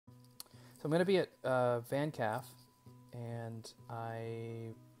So I'm going to be at Van Calf, and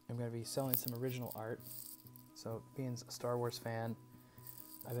I am going to be selling some original art. So being a Star Wars fan,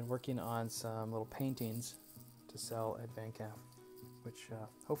 I've been working on some little paintings to sell at Van Calf, which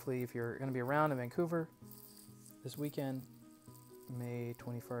hopefully if you're going to be around in Vancouver this weekend, May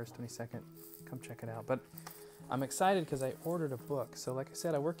 21st, 22nd, come check it out. But I'm excited because I ordered a book. So like I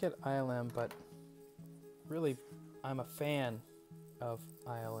said, I work at ILM, but really I'm a fan of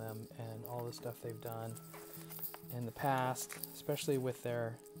ILM and all the stuff they've done in the past, especially with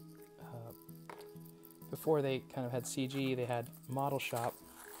their, before they kind of had CG, they had Model Shop,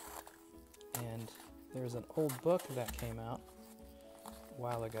 and there's an old book that came out a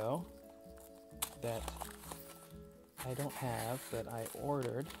while ago that I don't have, that I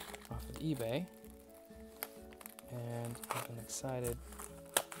ordered off of eBay, and I've been excited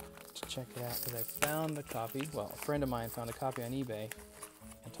to check it out because I found a copy. Well, a friend of mine found a copy on eBay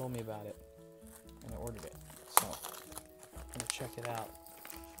and told me about it, and I ordered it. So I'm gonna check it out.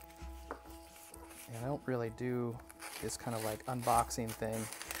 And I don't really do this kind of like unboxing thing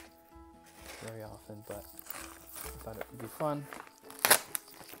very often, but I thought it would be fun,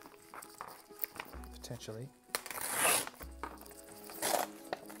 potentially.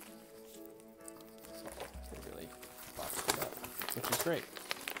 They really boxed it up, which is great.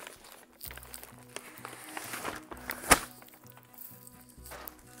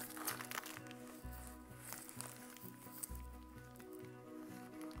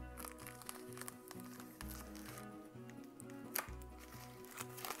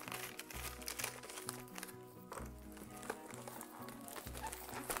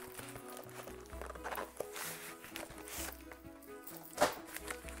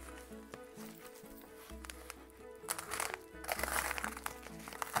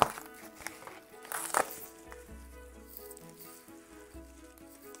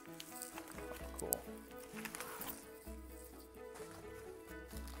 Cool.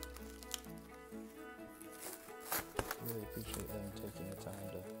 Really appreciate them taking the time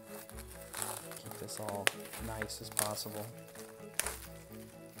to keep this all nice as possible.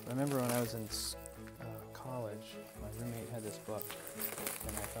 I remember when I was in college, my roommate had this book,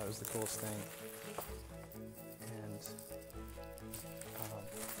 and I thought it was the coolest thing. And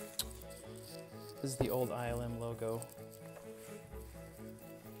this is the old ILM logo.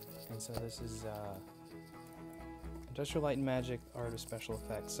 And so this is Industrial Light and Magic, Art of Special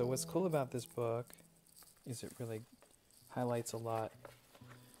Effects. So what's cool about this book is it really highlights a lot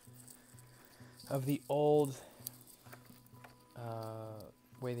of the old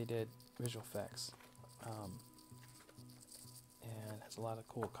way they did visual effects. And has a lot of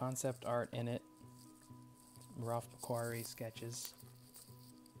cool concept art in it. Ralph McQuarrie sketches.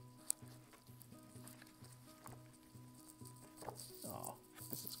 Oh,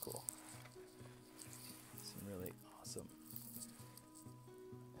 this is cool. Some really awesome.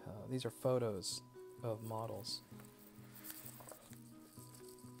 These are photos of models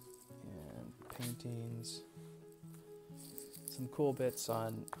and paintings. Some cool bits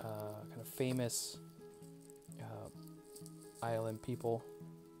on kind of famous ILM people.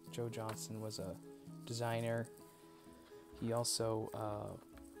 Joe Johnston was a designer. He also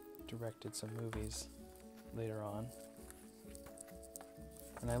directed some movies later on.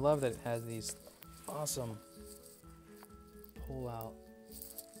 And I love that it has these awesome pull-out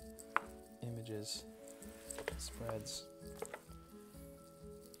images, spreads.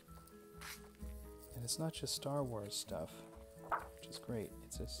 And it's not just Star Wars stuff, which is great.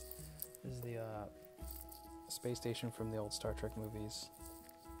 It's just, this is the space station from the old Star Trek movies.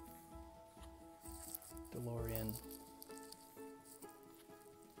 DeLorean.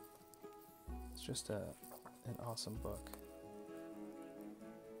 It's just an awesome book.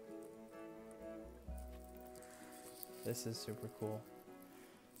 This is super cool.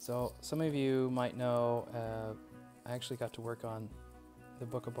 So some of you might know I actually got to work on the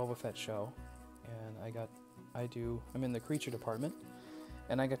Book of Boba Fett show, and I'm in the creature department,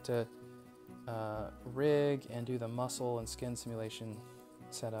 and I got to rig and do the muscle and skin simulation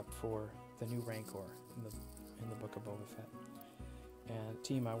setup for the new Rancor in the Book of Boba Fett. And the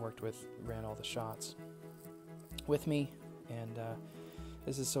team I worked with ran all the shots with me, and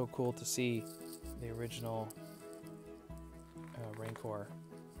this is so cool to see the original Rancor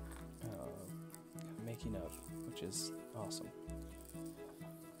making of, which is awesome.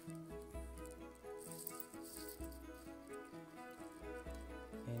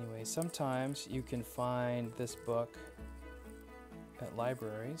 Anyway, sometimes you can find this book at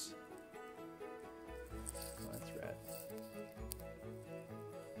libraries. Oh, that's rad.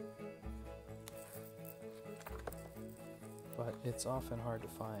 But it's often hard to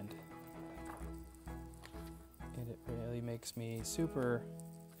find and it really makes me super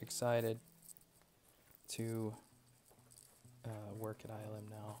excited to work at ILM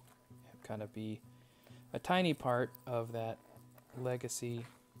now, and kind of be a tiny part of that legacy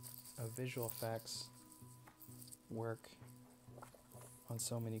of visual effects work on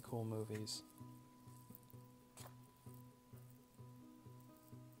so many cool movies.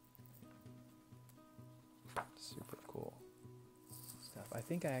 Super cool stuff. I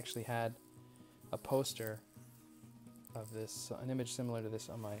think I actually had a poster of this, an image similar to this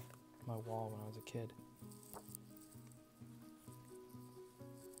on my wall when I was a kid.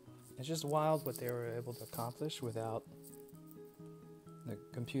 It's just wild what they were able to accomplish without the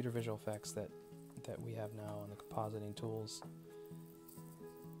computer visual effects that we have now and the compositing tools.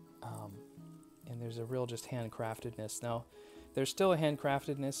 And there's a real just handcraftedness. Now, there's still a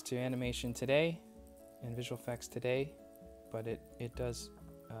handcraftedness to animation today and visual effects today, but it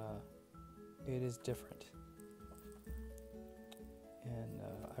is different. And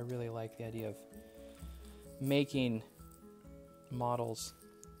I really like the idea of making models.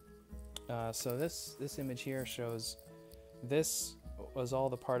 So this image here shows this was all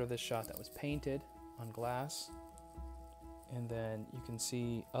the part of this shot that was painted on glass, and then you can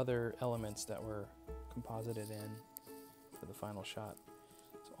see other elements that were composited in for the final shot.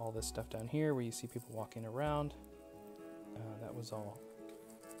 So all this stuff down here where you see people walking around, that was all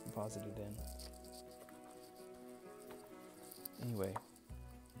composited in. Anyway,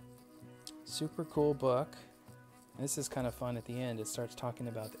 super cool book. And this is kind of fun at the end. It starts talking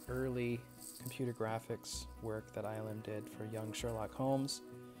about the early computer graphics work that ILM did for young Sherlock Holmes,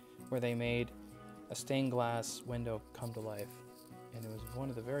 where they made a stained glass window come to life. And it was one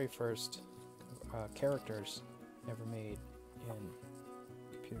of the very first characters ever made in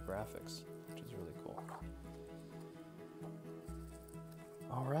computer graphics, which is really cool.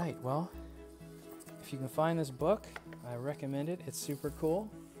 All right, well, if you can find this book, I recommend it. It's super cool.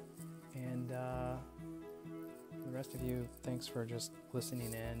 And the rest of you, thanks for just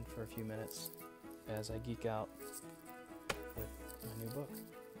listening in for a few minutes as I geek out with my new book.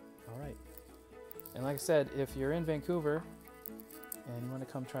 All right. And like I said, if you're in Vancouver and you want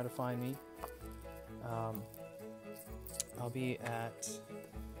to come try to find me, I'll be at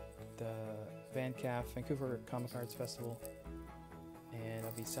the Vancouver Comic Arts Festival, and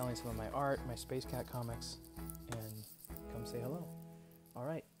I'll be selling some of my art, my Space Cat comics, and come say hello. All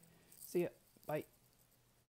right. See ya. Bye.